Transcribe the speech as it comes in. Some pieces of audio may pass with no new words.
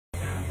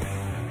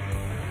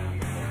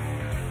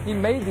He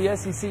made the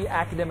SEC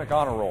academic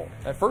honor roll.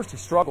 At first he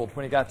struggled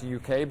when he got to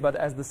UK, but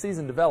as the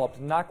season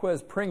developed,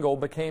 Naquez Pringle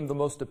became the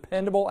most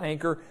dependable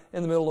anchor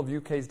in the middle of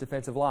UK's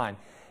defensive line.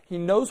 He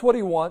knows what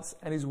he wants,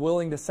 and he's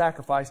willing to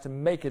sacrifice to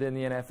make it in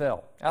the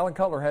NFL. Alan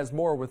Cutler has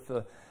more with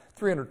the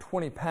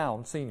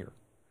 320-pound senior.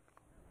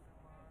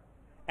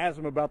 As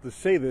I'm about to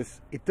say this,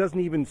 it doesn't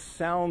even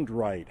sound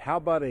right. How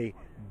about a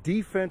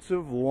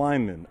defensive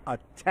lineman, a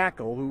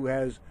tackle who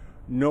has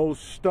no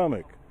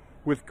stomach,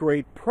 with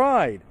great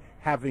pride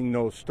having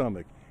no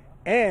stomach,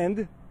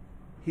 and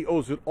he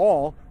owes it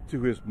all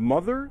to his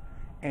mother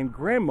and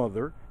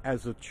grandmother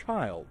as a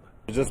child.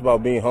 It's just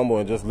about being humble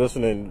and just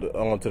listening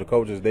to the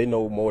coaches. They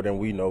know more than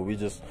we know. We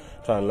just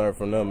trying to learn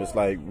from them. It's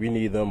like we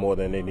need them more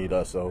than they need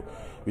us, so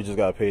we just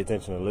got to pay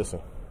attention and listen.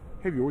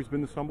 Have you always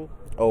been this humble?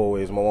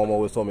 Always. My mom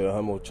always told me the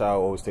humble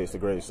child always tastes the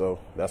great, so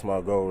that's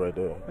my goal right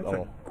there. That's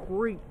a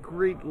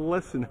great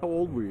lesson. How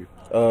old were you?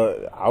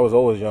 I was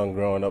always young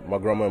growing up. My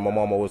grandma and my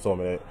mom always told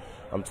me that.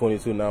 I'm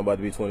 22 now, about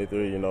to be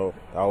 23, you know.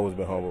 I've always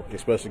been humble,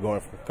 especially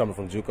coming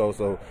from JUCO,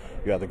 so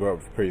you have to grow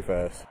up pretty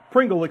fast.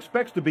 Pringle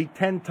expects to be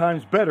 10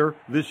 times better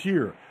this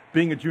year.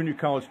 Being a junior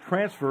college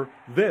transfer,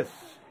 this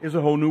is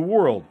a whole new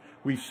world.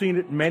 We've seen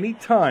it many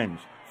times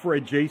for a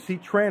JC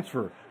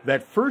transfer.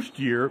 That first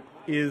year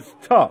is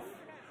tough.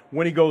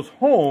 When he goes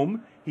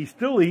home, he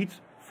still eats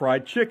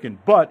fried chicken,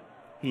 but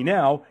he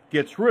now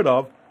gets rid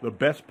of the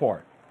best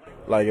part.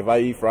 Like if I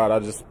eat fried, I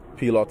just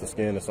peel off the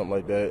skin or something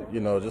like that,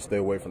 you know, just stay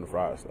away from the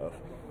fried stuff.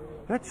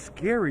 That's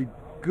scary,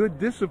 good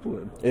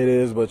discipline. It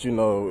is, but you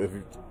know, if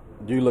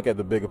you look at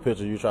the bigger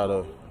picture, you try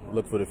to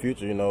look for the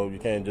future, you know, you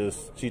can't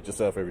just cheat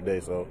yourself every day,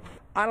 so.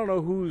 I don't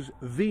know who's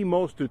the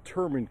most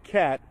determined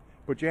cat,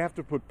 but you have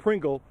to put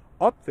Pringle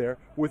up there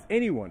with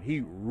anyone.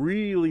 He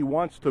really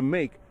wants to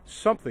make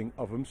something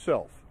of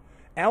himself.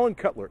 Alan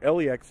Cutler,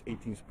 LEX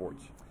 18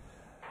 Sports.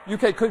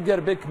 UK could get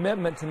a big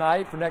commitment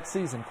tonight for next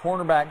season.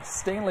 Cornerback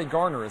Stanley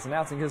Garner is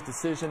announcing his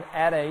decision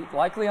at 8,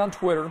 likely on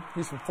Twitter.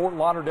 He's from Fort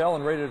Lauderdale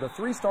and rated a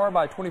 3-star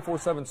by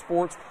 24/7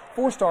 Sports,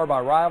 4-star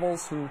by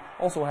Rivals, who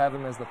also have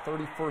him as the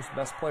 31st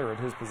best player at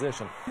his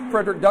position.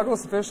 Frederick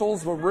Douglass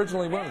officials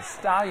originally went with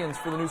Stallions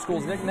for the new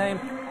school's nickname.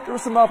 There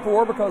was some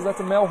uproar because that's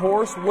a male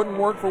horse, wouldn't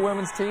work for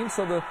women's teams,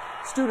 so the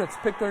students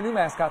picked their new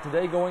mascot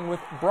today, going with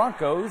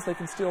Broncos. They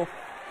can still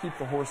keep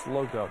the horse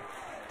logo.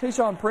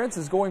 Tayshaun Prince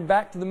is going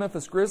back to the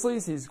Memphis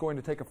Grizzlies. He's going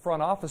to take a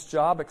front office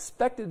job,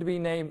 expected to be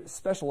named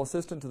special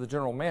assistant to the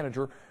general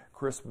manager,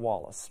 Chris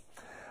Wallace.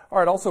 All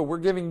right, also, we're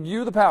giving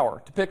you the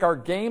power to pick our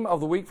game of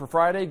the week for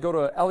Friday. Go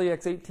to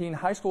LEX 18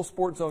 High School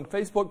Sports Zone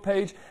Facebook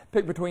page.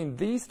 Pick between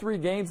these 3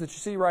 games that you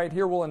see right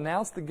here. We'll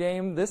announce the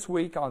game this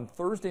week on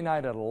Thursday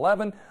night at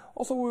 11.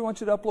 Also, we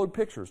want you to upload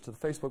pictures to the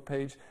Facebook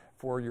page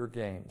for your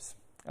games.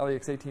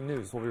 LEX 18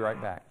 News. We'll be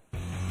right back.